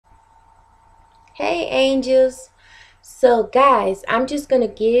Hey, angels. So, guys, I'm just going to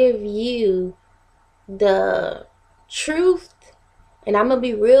give you the truth, and I'm going to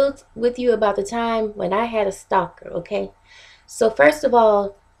be real with you about the time when I had a stalker, okay? So, first of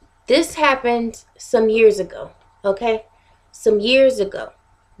all, this happened some years ago, okay? Some years ago.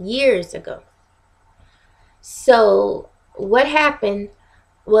 Years ago. So, what happened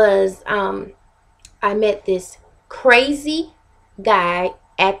was I met this crazy guy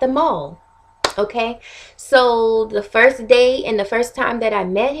at the mall. Okay, so the first day and the first time that I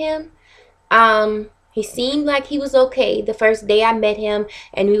met him, he seemed like he was okay. The first day I met him,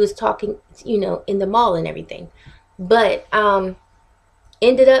 and we was talking, in the mall and everything. But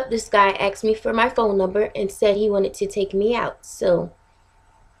ended up this guy asked me for my phone number and said he wanted to take me out. So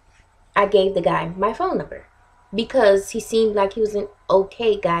I gave the guy my phone number because he seemed like he was an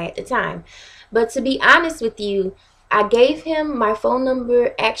okay guy at the time. But to be honest with you, I gave him my phone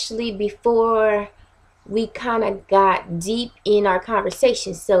number actually before we kind of got deep in our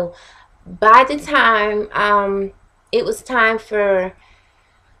conversation. So by the time it was time for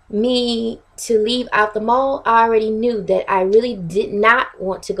me to leave out the mall, I already knew that I really did not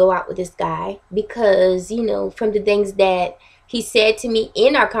want to go out with this guy because, from the things that he said to me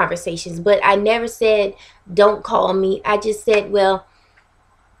in our conversations. But I never said, don't call me. I just said, well,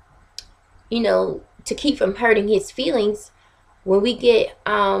 to keep from hurting his feelings, when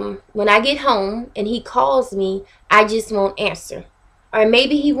I get home and he calls me, I just won't answer. Or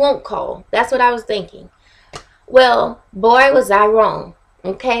maybe he won't call. That's what I was thinking. Well, boy, was I wrong.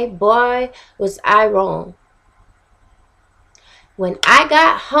 Okay? Boy, was I wrong. When I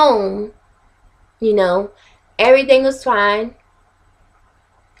got home, everything was fine.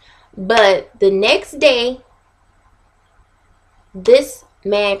 But the next day, this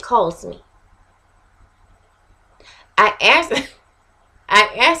man calls me. I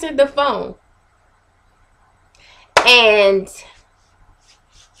answered the phone. And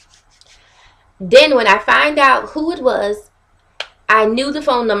then when I find out who it was, I knew the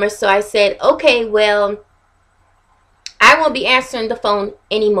phone number. So I said, okay, well, I won't be answering the phone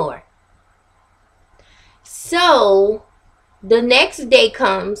anymore. So the next day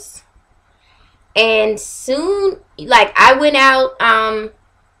comes, and soon, like, I went out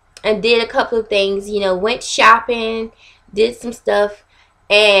and did a couple of things, went shopping, did some stuff.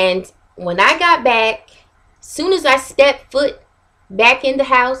 And when I got back, soon as I stepped foot back in the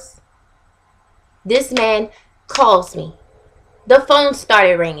house, this man calls me. The phone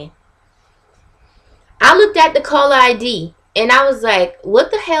started ringing. I looked at the caller ID and I was like,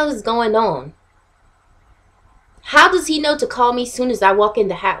 what the hell is going on? How does he know to call me soon as I walk in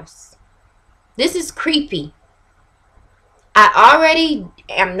the house? This is creepy. I already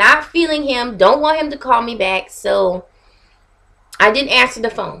am not feeling him, don't want him to call me back, so I didn't answer the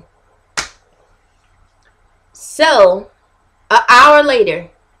phone. So, an hour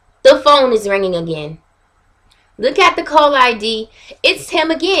later, the phone is ringing again. Look at the call ID. It's him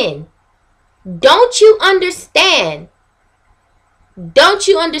again. Don't you understand? Don't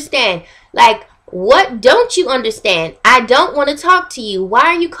you understand? Like, what don't you understand? I don't want to talk to you. Why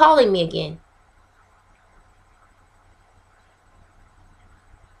are you calling me again?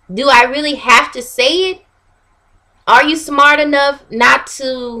 Do I really have to say it? Are you smart enough not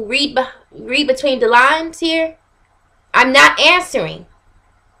to read between the lines here? I'm not answering.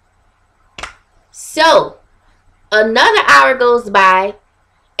 So, another hour goes by,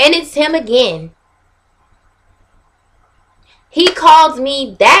 and it's him again. He called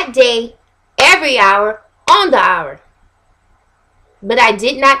me that day, every hour, on the hour. But I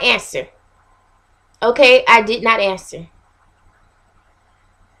did not answer. Okay, I did not answer.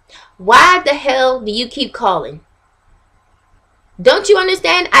 Why the hell do you keep calling? Don't you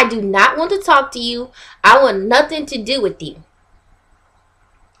understand? I do not want to talk to you. I want nothing to do with you.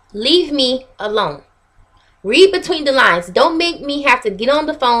 Leave me alone. Read between the lines. Don't make me have to get on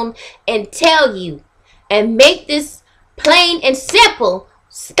the phone and tell you and make this plain and simple.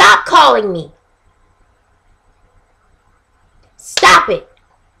 Stop calling me. Stop it.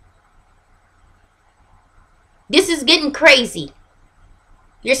 This is getting crazy.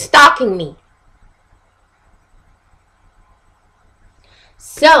 You're stalking me.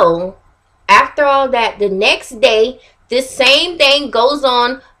 So, after all that, the next day, this same thing goes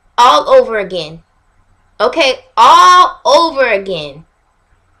on all over again. Okay, all over again.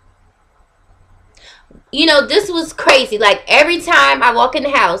 This was crazy. Like, every time I walk in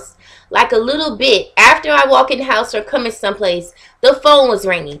the house, like a little bit after I walk in the house or coming someplace, the phone was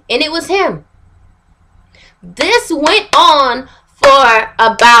ringing. And it was him. This went on for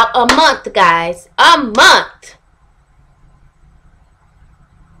about a month, guys. A month.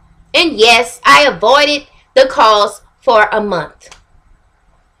 And yes, I avoided the calls for a month.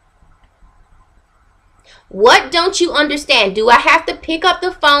 What don't you understand? Do I have to pick up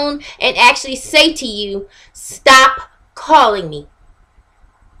the phone and actually say to you, stop calling me?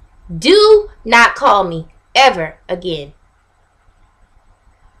 Do not call me ever again.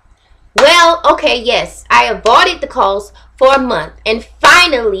 Well, okay, yes, I avoided the calls for a month. And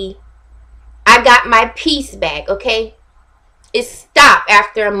finally, I got my peace back, okay? It stopped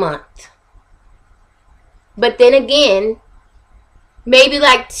after a month. But then again, maybe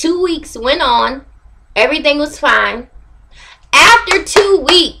like 2 weeks went on. Everything was fine. After 2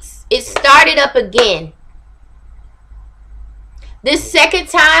 weeks, it started up again. This second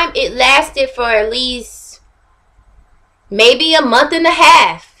time, it lasted for at least maybe a month and a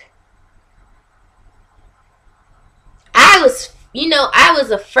half. I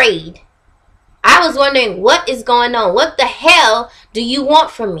was afraid. I was wondering, what is going on? What the hell do you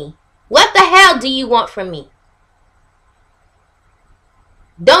want from me? What the hell do you want from me?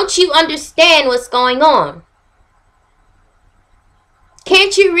 Don't you understand what's going on?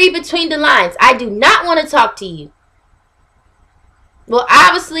 Can't you read between the lines? I do not want to talk to you. Well,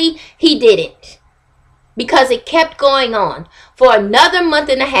 obviously, he didn't. Because it kept going on for another month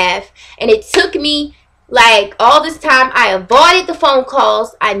and a half. And it took me, like, all this time. I avoided the phone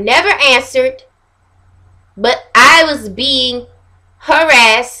calls. I never answered. But I was being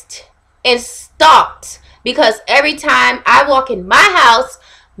harassed and stalked. Because every time I walk in my house,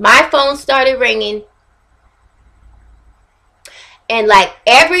 my phone started ringing. And like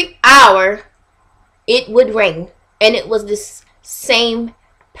every hour, it would ring. And it was this same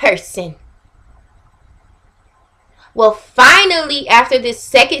person. Well, finally, after this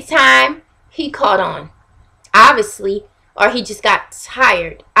second time, he caught on. Obviously, or he just got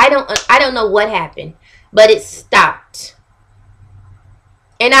tired. I don't know what happened, but it stopped.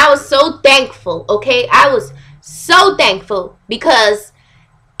 And I was so thankful, okay? I was so thankful because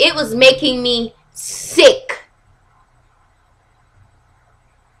it was making me sick.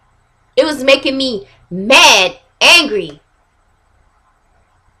 It was making me mad, angry.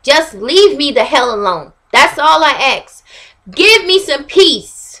 Just leave me the hell alone. That's all I ask. Give me some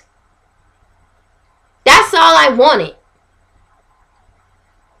peace. That's all I wanted.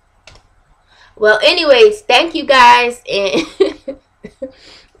 Well, anyways, thank you guys. And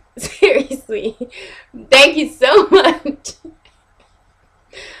seriously, thank you so much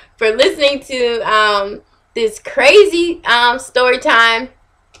for listening to this crazy story time.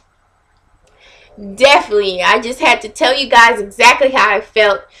 Definitely, I just had to tell you guys exactly how I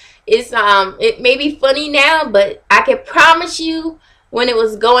felt. It may be funny now, but I can promise you when it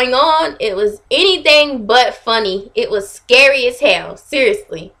was going on, it was anything but funny. It was scary as hell,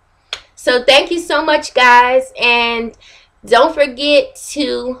 seriously. So thank you so much, guys, and don't forget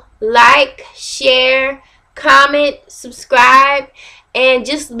to like, share, comment, subscribe, and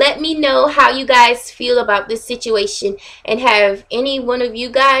just let me know how you guys feel about this situation. And have any one of you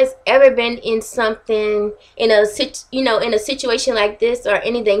guys ever been in something, in a situation like this or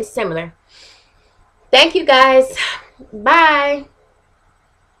anything similar? Thank you guys. Bye.